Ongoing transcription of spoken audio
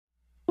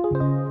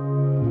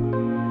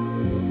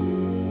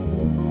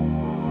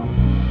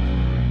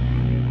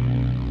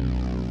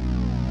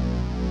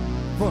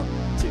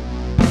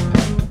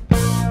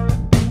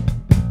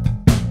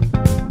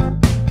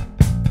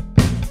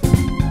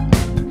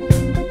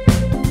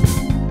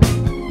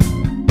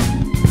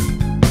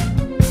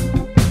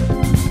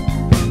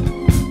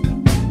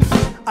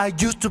I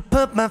used to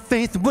put my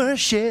faith in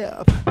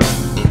worship,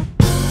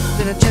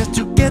 then a chance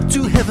to get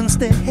to heaven's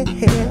step.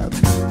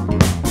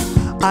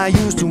 I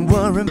used to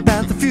worry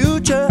about the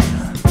future,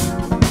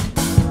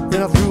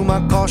 then I threw my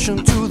caution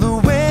to the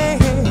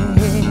wind.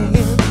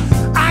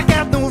 I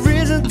got no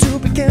reason to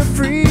be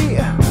carefree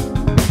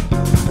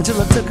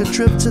until I took a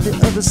trip to the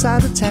other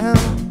side of town.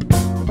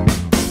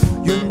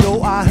 You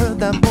know I heard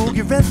that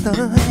boogie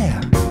rhythm,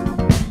 yeah.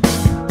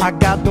 I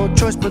got no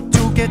choice but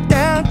to get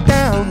down,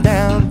 down,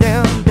 down,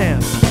 down,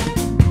 down.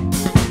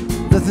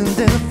 Nothing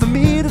there for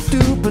me to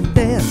do but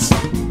dance.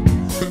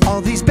 All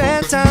these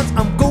bad times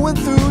I'm going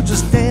through,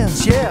 just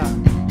dance, yeah.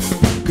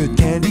 Good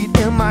candy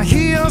in my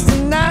heels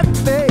tonight,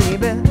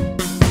 baby.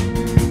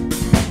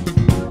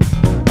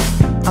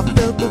 I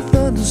felt the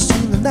thunder,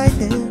 seen the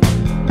lightning.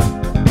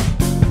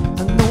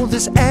 I know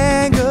this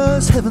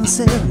anger's heaven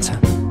sent,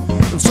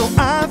 and so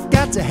I've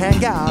got to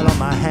hang out on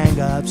my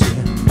hang-ups,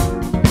 yeah.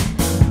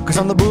 Cause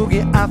on the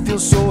boogie I feel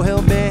so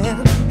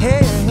hell-bent.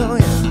 Hey, oh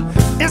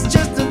yeah. It's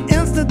just an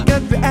instant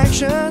gut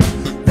reaction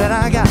that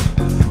I got.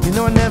 You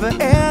know I never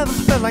ever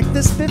felt like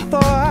this before.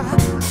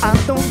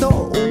 I don't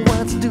know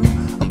what to do,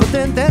 but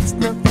then that's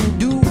nothing to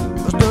do.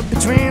 I'm stuck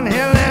between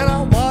hell and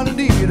I wanna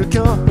need a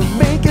cure to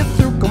make it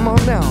through, come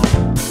on now.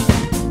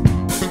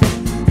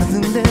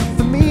 Nothing there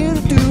for me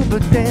to do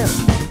but dance.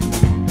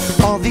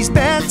 All these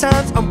bad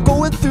times I'm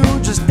going through,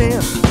 just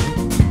dance.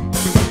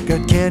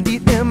 Got candy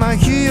in my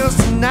heels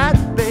tonight,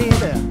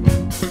 baby.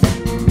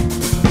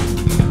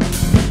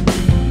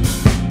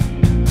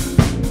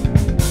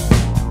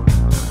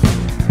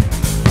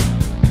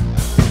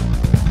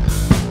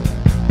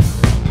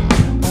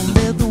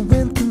 Only the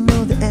wind can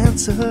know the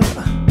answer.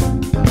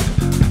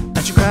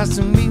 And she cries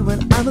to me when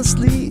I'm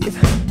asleep.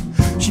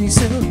 She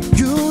said,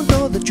 you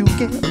know that you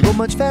can't go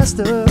much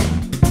faster.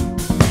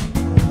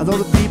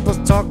 Although the people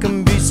talk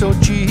can be so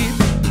cheap.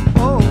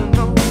 Oh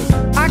no,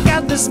 I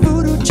got this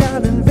voodoo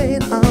child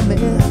invade on me.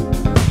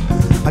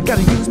 I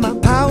gotta use my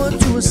power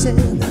to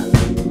ascend.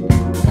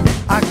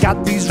 I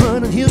got these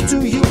running heels to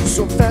use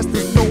so fast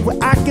there's no way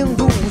I can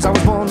lose. I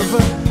was born to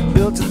run,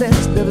 built to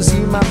dance, never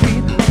seen my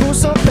feet move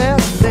so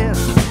fast to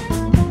dance.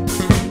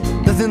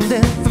 Nothing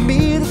there for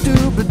me to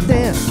do but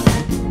dance.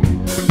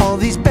 All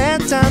these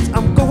bad times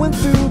I'm going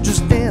through,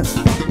 just dance.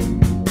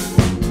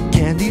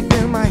 Candy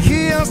in my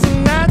heels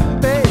tonight,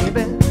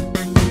 baby.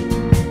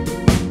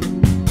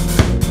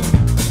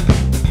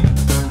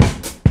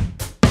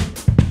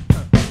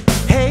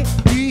 Hey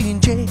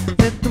DJ,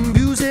 let the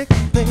music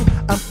play.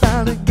 I'm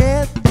about to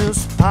get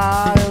this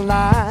party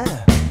live.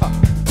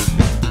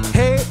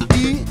 Hey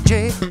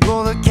DJ,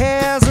 roll the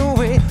cares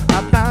away.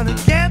 I'm about to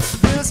get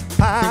this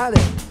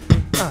party.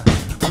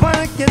 I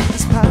wanna get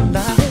this party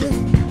live.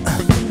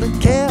 The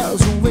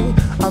cares away.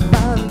 I'm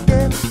about to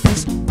get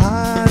this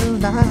party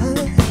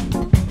live.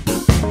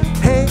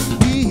 Hey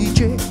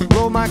DJ,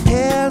 roll my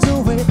cares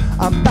away.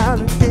 I'm about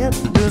to get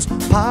this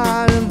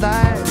party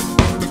live.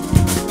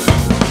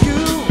 You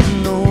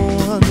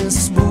know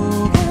this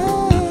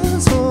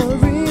movie's for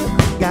real.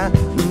 Got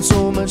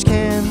so much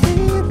candy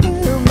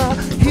in my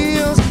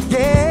heels.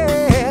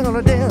 Yeah,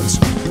 gonna dance,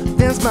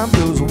 dance my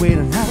blues away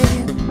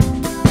tonight.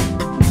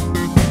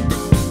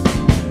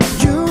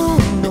 You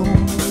know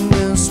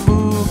this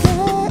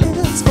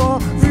movie's for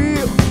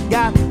real.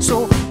 Got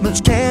so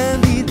much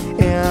candy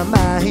in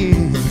my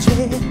heels.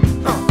 Yeah,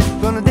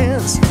 gonna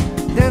dance,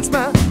 dance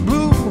my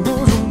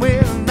blues away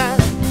tonight.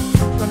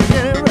 Gonna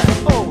get it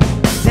right. Oh,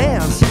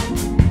 dance.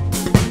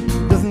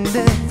 Nothing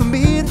there for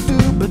me to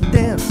do but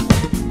dance.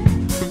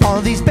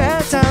 All these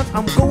bad times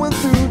I'm going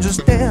through,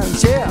 just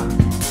dance, yeah.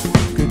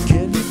 Good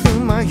candy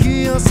in my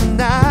heels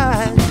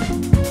tonight.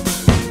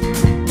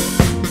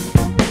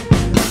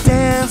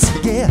 Dance,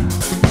 yeah.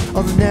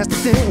 All the nasty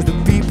things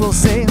that people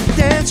say,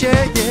 dance,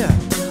 yeah, yeah.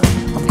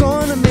 I'm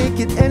gonna make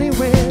it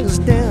anywhere,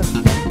 just dance.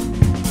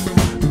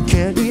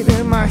 Candy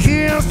in my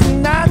heels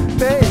tonight.